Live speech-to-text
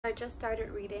I just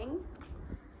started reading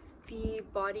The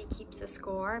Body Keeps the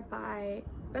Score by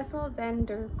Bessel van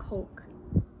der Kolk.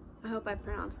 I hope I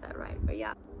pronounced that right, but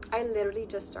yeah. I literally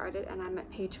just started and I'm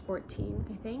at page 14,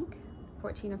 I think.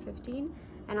 14 or 15,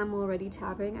 and I'm already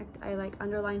tabbing. I like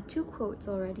underlined 2 quotes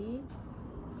already.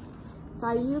 So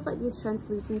I use like these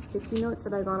translucent sticky notes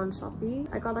that I got on Shopee.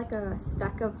 I got like a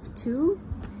stack of 2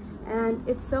 and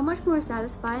it's so much more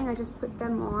satisfying. I just put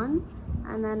them on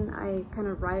and then I kind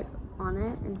of write on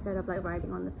it instead of like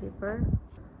writing on the paper.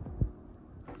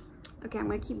 Okay, I'm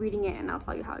gonna keep reading it and I'll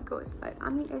tell you how it goes. But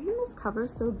I mean, isn't this cover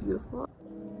so beautiful?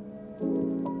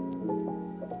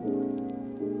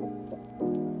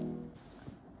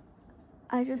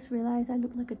 I just realized I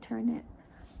look like a turnip.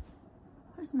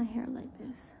 Where's my hair like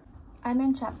this? I'm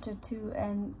in chapter 2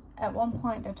 and at one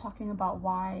point they're talking about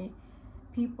why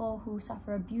people who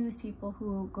suffer abuse, people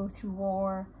who go through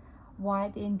war, why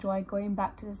they enjoy going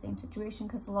back to the same situation,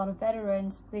 because a lot of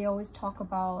veterans, they always talk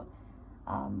about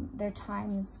their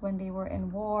times when they were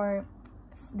in war.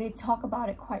 They talk about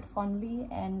it quite fondly,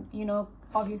 and you know,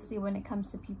 obviously when it comes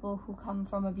to people who come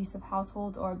from abusive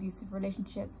households or abusive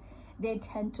relationships, they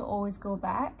tend to always go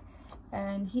back.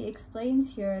 And he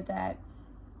explains here that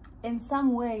in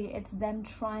some way it's them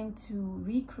trying to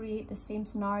recreate the same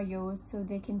scenarios so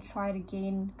they can try to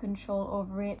gain control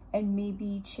over it and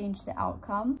maybe change the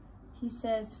outcome. He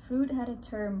says Freud had a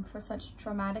term for such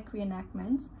traumatic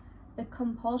reenactments: the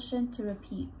compulsion to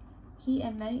repeat. He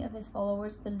and many of his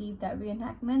followers believed that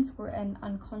reenactments were an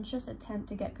unconscious attempt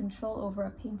to get control over a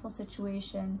painful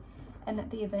situation and that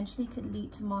they eventually could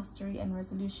lead to mastery and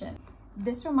resolution.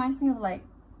 This reminds me of, like,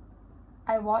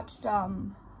 I watched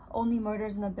Only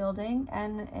Murders in the Building,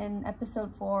 and in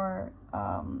episode 4,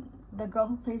 the girl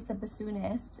who plays the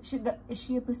bassoonist, is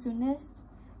she a bassoonist?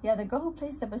 Yeah, the girl who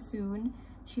plays the bassoon,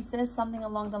 she says something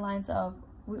along the lines of,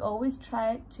 we always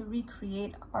try to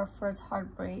recreate our first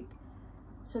heartbreak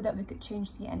so that we could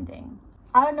change the ending.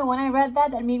 I don't know, when I read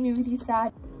that, that made me really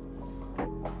sad.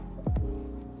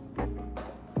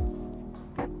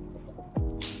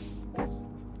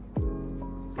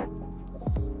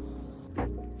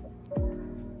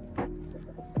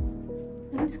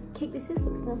 Whose cake this is?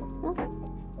 Look, smell.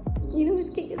 You know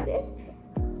whose cake is this?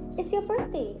 It's your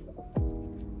birthday.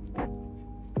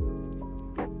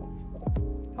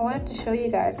 I wanted to show you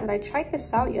guys that I tried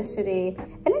this out yesterday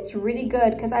and it's really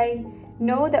good, because I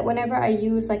know that whenever I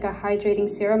use like a hydrating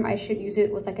serum, I should use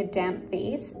it with like a damp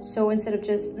face. So instead of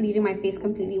just leaving my face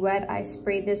completely wet, I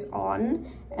spray this on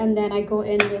and then I go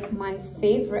in with my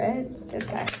favorite, this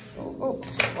guy. Oh,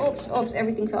 oops,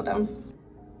 everything fell down.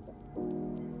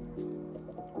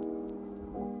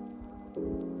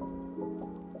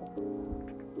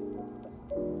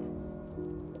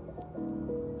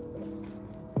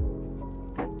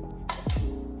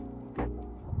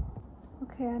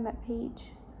 Okay, I'm at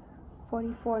page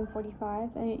 44 and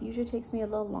 45, and it usually takes me a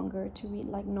little longer to read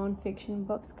like non-fiction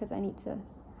books because I need to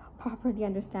properly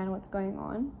understand what's going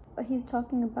on. But he's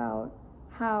talking about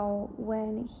how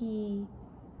when he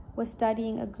was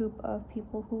studying a group of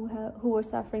people who were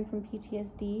suffering from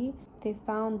PTSD, they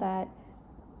found that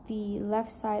the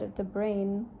left side of the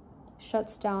brain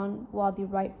shuts down while the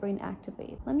right brain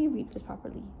activates. Let me read this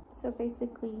properly. So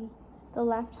basically, the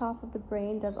left half of the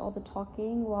brain does all the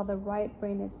talking, while the right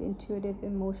brain is the intuitive,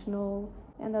 emotional,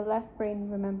 and the left brain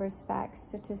remembers facts,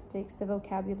 statistics, the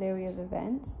vocabulary of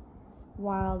events,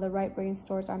 while the right brain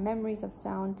stores our memories of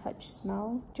sound, touch,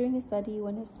 smell. During his study,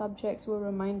 when his subjects were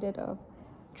reminded of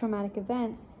traumatic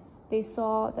events, they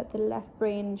saw that the left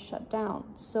brain shut down,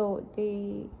 so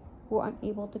they were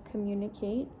unable to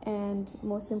communicate, and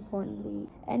most importantly,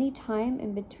 any time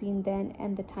in between then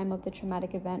and the time of the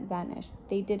traumatic event vanished.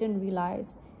 They didn't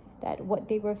realize that what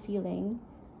they were feeling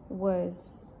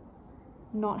was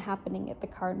not happening at the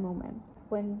current moment.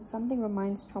 When something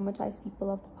reminds traumatized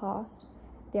people of the past,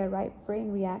 their right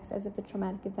brain reacts as if the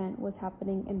traumatic event was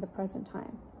happening in the present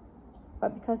time.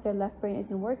 But because their left brain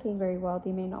isn't working very well,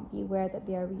 they may not be aware that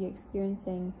they are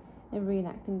re-experiencing and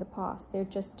reenacting the past. They're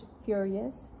just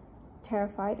furious,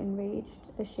 terrified, enraged,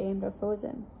 ashamed, or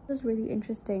frozen. It was really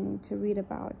interesting to read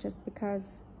about, just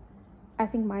because I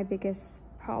think my biggest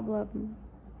problem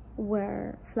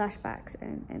were flashbacks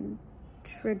and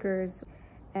triggers,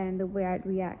 and the way I'd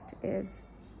react is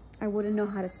I wouldn't know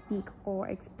how to speak or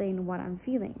explain what I'm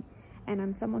feeling. And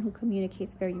I'm someone who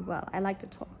communicates very well. I like to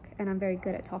talk and I'm very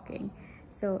good at talking.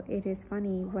 So it is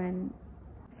funny when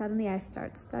suddenly I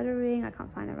start stuttering, I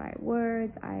can't find the right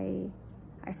words, I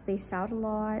space out a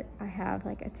lot, I have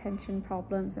like attention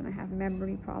problems and I have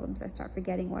memory problems. I start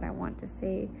forgetting what I want to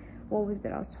say, what was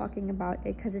that I was talking about,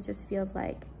 because it just feels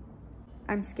like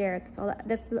I'm scared.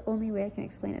 That's the only way I can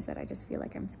explain it, is that I just feel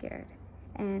like I'm scared.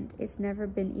 And it's never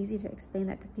been easy to explain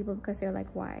that to people because they're like,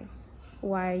 why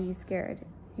are you scared,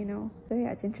 you know? So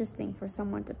yeah, it's interesting for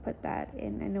someone to put that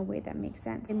in a way that makes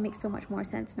sense. It makes so much more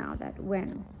sense now that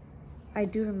when I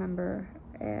do remember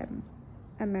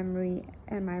a memory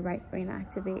and my right brain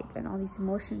activates and all these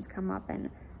emotions come up and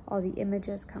all the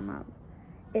images come up,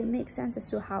 it makes sense as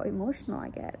to how emotional I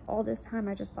get. All this time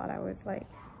I just thought I was like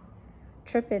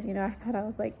tripping, you know? I thought I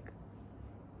was like,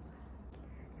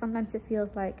 sometimes it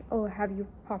feels like, oh, have you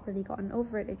properly gotten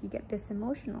over it if you get this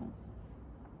emotional?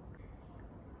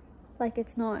 Like,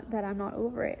 it's not that I'm not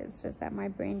over it, it's just that my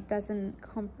brain doesn't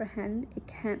comprehend, it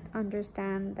can't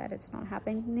understand that it's not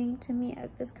happening to me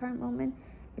at this current moment.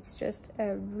 It's just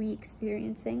a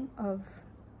re-experiencing of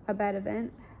a bad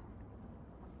event.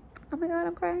 Oh my god,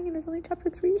 I'm crying and it's only chapter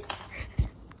 3.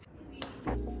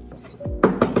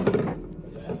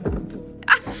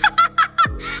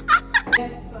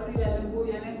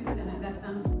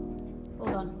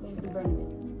 Hold on, there's the burn.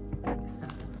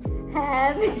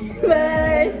 Happy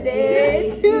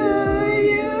birthday to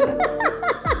you.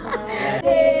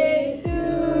 Happy to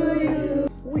you.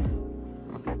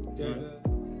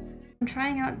 I'm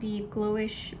trying out the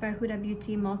Glowish by Huda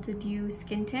Beauty Multi-View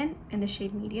Skin Tint in the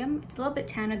shade medium. It's a little bit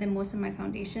tanner than most of my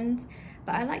foundations,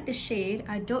 but I like the shade.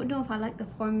 I don't know if I like the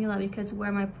formula because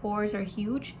where my pores are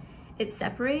huge, it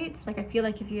separates. Like, I feel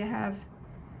like if you have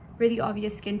really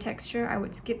obvious skin texture, I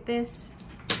would skip this.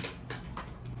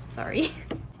 Sorry.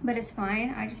 But it's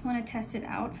fine. I just want to test it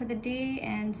out for the day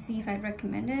and see if I'd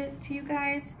recommend it to you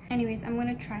guys. Anyways, I'm going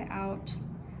to try out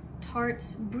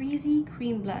Tarte's Breezy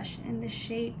Cream Blush in the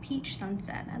shade Peach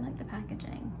Sunset. I like the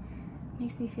packaging.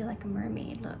 Makes me feel like a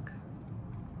mermaid. Look.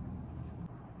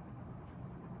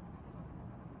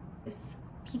 This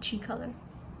peachy color.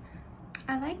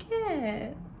 I like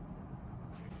it.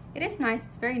 It is nice.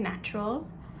 It's very natural,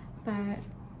 but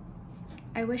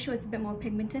I wish it was a bit more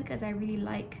pigmented because I really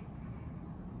like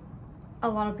a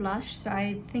lot of blush, so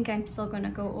I think I'm still gonna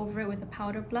go over it with a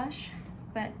powder blush.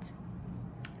 But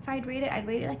if I'd rate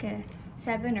it like a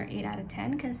 7 or 8 out of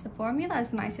 10 because the formula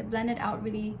is nice. It blended out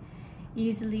really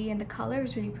easily and the color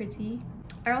is really pretty.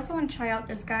 I also want to try out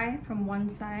this guy from One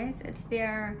Size. It's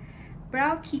their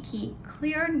Brow Kiki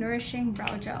Clear Nourishing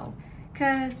Brow Gel,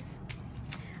 because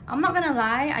I'm not gonna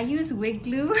lie, I use wig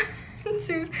glue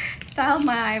to style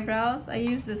my eyebrows. I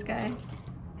use this guy.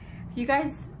 If you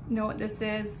guys know what this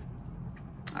is,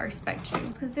 I respect you,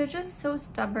 because they're just so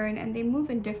stubborn and they move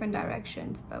in different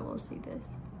directions, but we'll see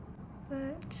this.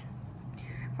 But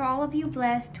for all of you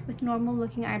blessed with normal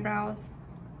looking eyebrows,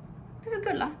 this is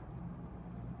good lah.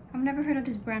 I've never heard of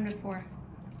this brand before.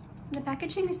 The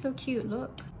packaging is so cute,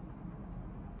 look.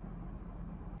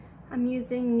 I'm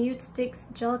using Nude Sticks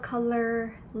Gel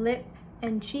Color Lip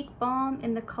and Cheek Balm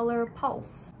in the color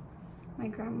Pulse. My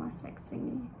grandma's texting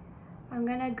me. I'm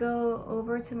gonna go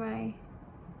over to my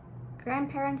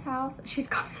grandparents' house. She's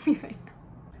calling me right now.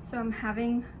 So I'm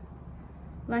having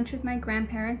lunch with my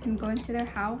grandparents. I'm going to their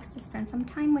house to spend some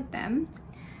time with them.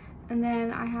 And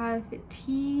then I have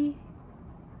tea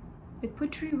with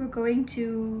Putri. We're going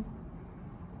to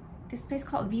this place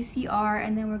called VCR,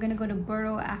 and then we're gonna go to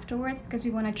Burrow afterwards because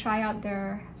we want to try out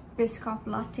their biscoff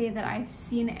latte that I've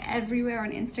seen everywhere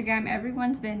on Instagram.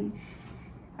 Everyone's been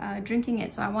drinking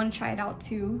it, so I want to try it out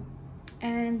too.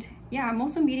 And yeah, I'm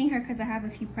also meeting her because I have a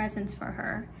few presents for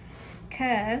her,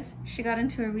 because she got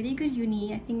into a really good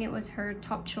uni. I think it was her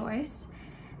top choice,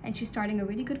 and she's starting a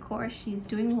really good course. She's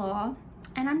doing law,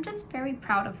 and I'm just very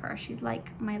proud of her. She's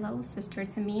like my little sister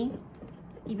to me,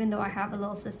 even though I have a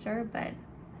little sister, but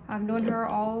I've known her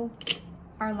all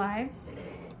our lives,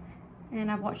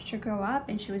 and I've watched her grow up,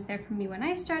 and she was there for me when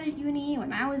I started uni,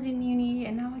 when I was in uni,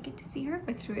 and now I get to see her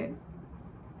go through it.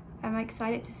 I'm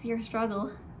excited to see her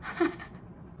struggle.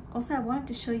 Also, I wanted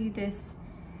to show you this.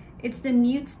 It's the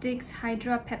Nude Sticks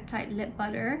Hydra Peptide Lip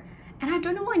Butter, and I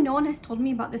don't know why no one has told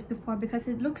me about this before because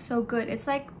it looks so good. It's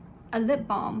like a lip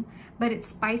balm, but it's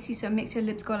spicy, so it makes your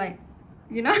lips go like,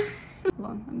 you know.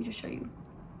 Hold on, let me just show you.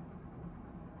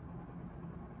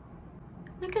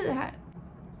 Look at that.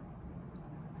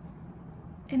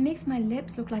 It makes my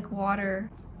lips look like water.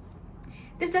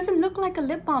 This doesn't look like a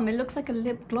lip balm, it looks like a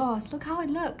lip gloss. Look how it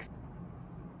looks.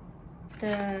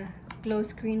 The glow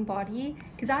screen body,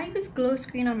 because I use glow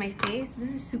screen on my face. This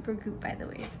is super goop, by the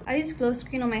way. I use glow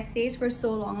screen on my face for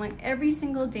so long, like every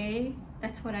single day.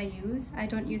 That's what I use. I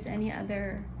don't use any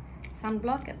other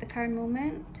sunblock at the current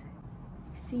moment.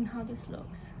 Seeing how this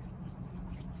looks.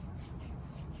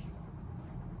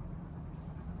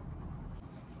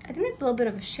 I think it's a little bit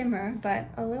of a shimmer, but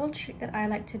a little trick that I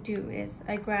like to do is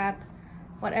I grab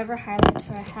whatever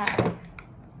highlighter I have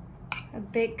a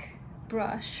big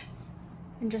brush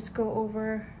and just go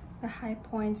over the high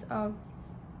points of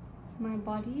my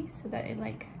body so that it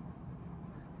like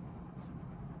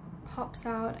pops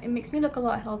out. It makes me look a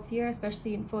lot healthier,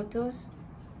 especially in photos.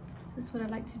 This is what I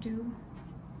like to do.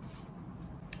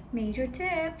 Major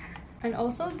tip. And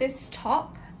also this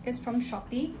top is from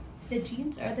Shopee. The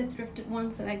jeans are the thrifted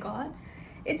ones that I got.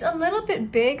 It's a little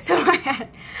bit big, so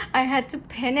I had to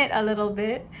pin it a little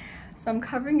bit. So I'm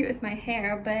covering it with my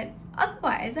hair, but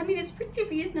otherwise, I mean, it's pretty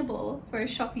reasonable for a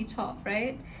Shopee top,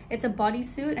 right? It's a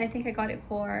bodysuit. I think I got it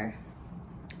for,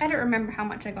 I don't remember how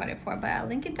much I got it for, but I'll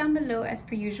link it down below as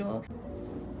per usual.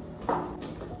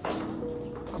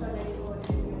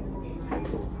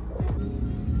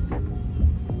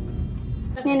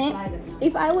 Nene,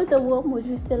 if I was a worm, would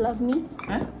you still love me?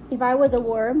 Huh? If I was a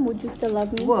worm, would you still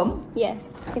love me? Worm? Yes.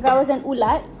 If I was an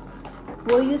ulat,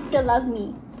 will you still love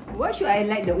me? Why should I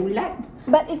like the ulat?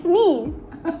 But it's me.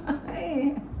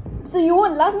 Hey. So you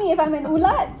won't love me if I'm an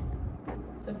ulat?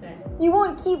 So sad. You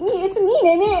won't keep me. It's me,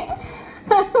 Nene.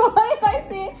 What if I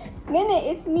say, Nene,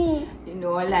 it's me? You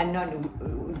know, Allah, not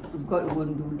God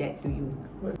won't do that to you.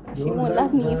 She won't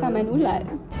love me if I'm an ulat.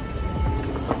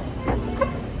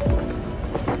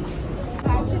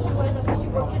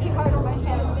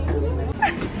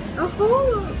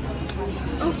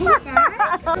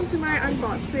 Welcome to my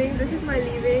unboxing. This is my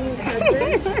leaving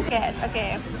present. Yes,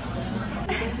 okay.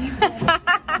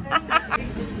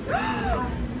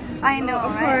 I know,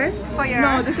 of right? course. For your...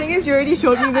 No, the thing is, you already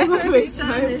showed me this on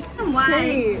FaceTime. Why?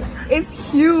 Shay,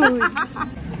 it's huge.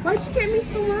 Why'd you get me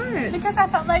so much? Because I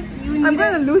felt like you needed... I'm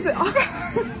gonna lose it all.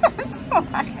 That's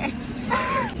why.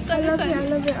 So I love it, I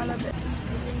love it, I love it.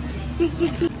 Hey,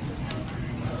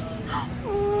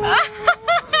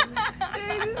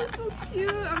 this is so cute.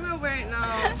 I'm gonna wear it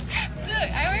now.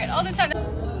 Look, I wear it all the time.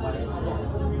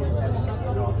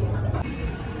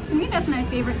 To me, that's my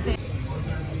favorite thing.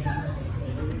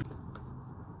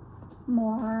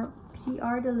 More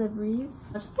PR deliveries.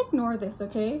 I'll just ignore this,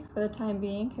 okay? For the time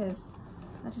being, because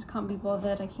I just can't be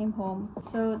bothered. I came home.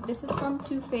 So this is from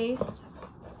Too Faced.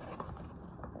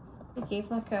 They gave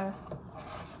like a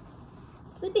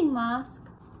sleeping mask.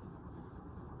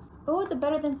 Oh, the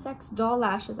Better Than Sex doll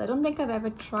lashes. I don't think I've ever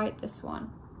tried this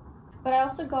one. But I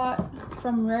also got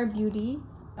from Rare Beauty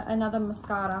another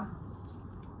mascara.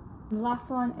 The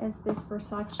last one is this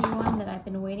Versace one that I've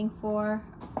been waiting for.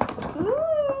 Ooh!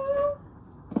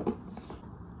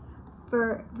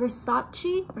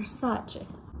 Versace.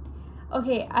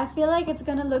 Okay, I feel like it's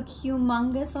gonna look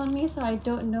humongous on me, so I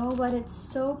don't know, but it's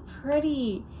so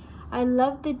pretty. I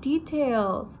love the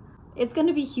details. It's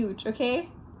gonna be huge, okay?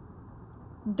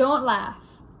 Don't laugh.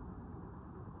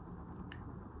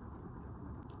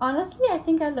 Honestly, I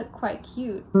think I look quite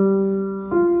cute.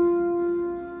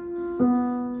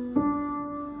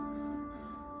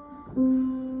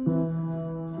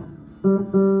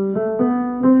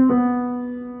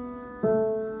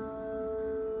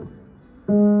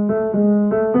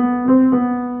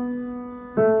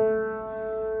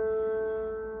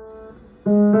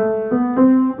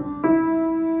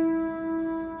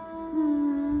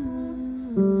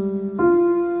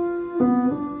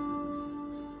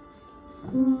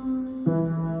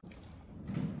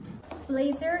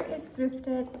 Blazer is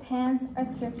thrifted, pants are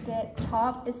thrifted,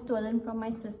 top is stolen from my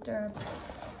sister,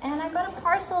 and I got a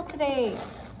parcel today,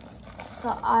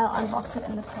 so I'll unbox it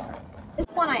in the car.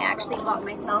 This one I actually bought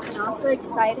myself, and I'm so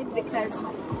excited because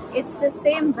it's the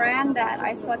same brand that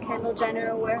I saw Kendall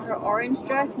Jenner wear her orange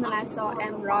dress, and then I saw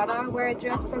Rada wear a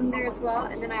dress from there as well,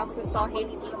 and then I also saw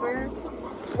Hailey Bieber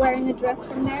wearing a dress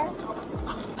from there.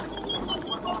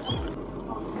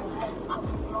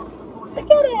 Look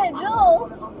at it,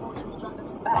 Joel!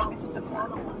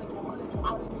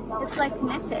 It's like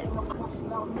knitted.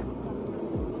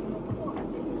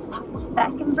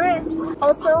 Back in bridge.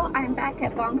 Also, I'm back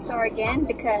at Bongsar again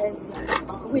because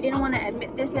we didn't want to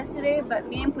admit this yesterday, but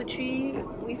me and Putri,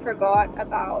 we forgot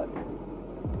about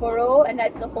burrow, and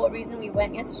that's the whole reason we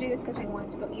went yesterday, is because we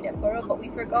wanted to go eat at burrow, but we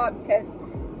forgot because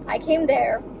I came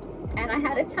there and I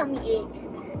had a tummy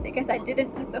ache because I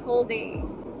didn't eat the whole day.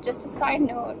 Just a side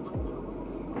note,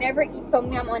 never eat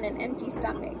tom yum on an empty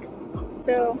stomach.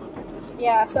 So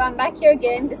yeah, so I'm back here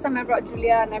again. This time I brought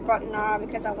Julia and I brought Inara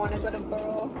because I want to go to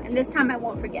burrow, and this time I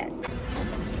won't forget.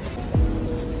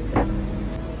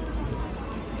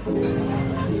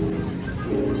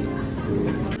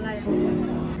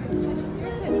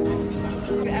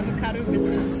 Avocado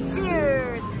bitches.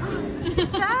 Cheers!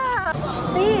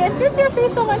 See, it fits your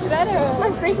face so much better.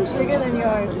 My face is bigger than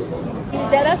yours.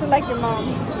 That doesn't like your mom.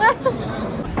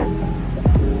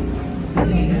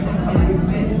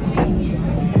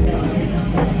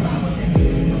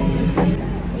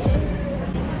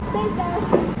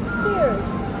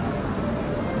 bcus.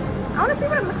 I want to see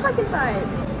what it looks like inside.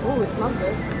 Oh, it smells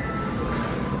good.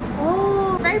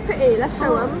 Oh, Very pretty. Let's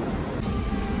show them.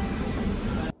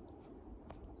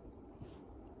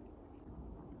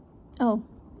 Oh,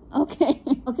 okay.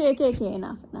 okay,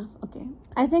 enough. Okay.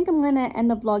 I think I'm gonna end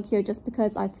the vlog here just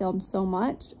because I filmed so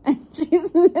much and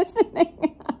she's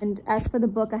listening. And as for the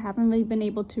book, I haven't really been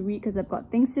able to read because I've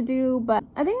got things to do, but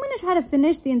I think I'm gonna try to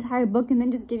finish the entire book and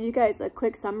then just give you guys a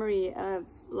quick summary of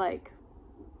like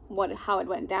how it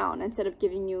went down instead of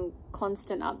giving you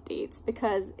constant updates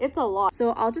because it's a lot.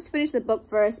 So I'll just finish the book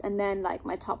first and then like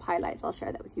my top highlights, I'll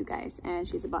share that with you guys. And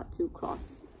she's about to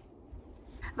cross.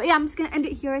 But yeah, I'm just gonna end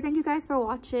it here. Thank you guys for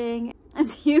watching. I'll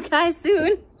see you guys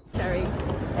soon. Cherry.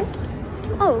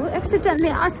 Oh, accidentally,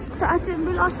 I didn't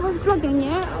realize I was vlogging,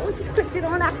 yeah? I just clicked it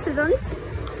on accident.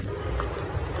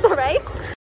 It's alright.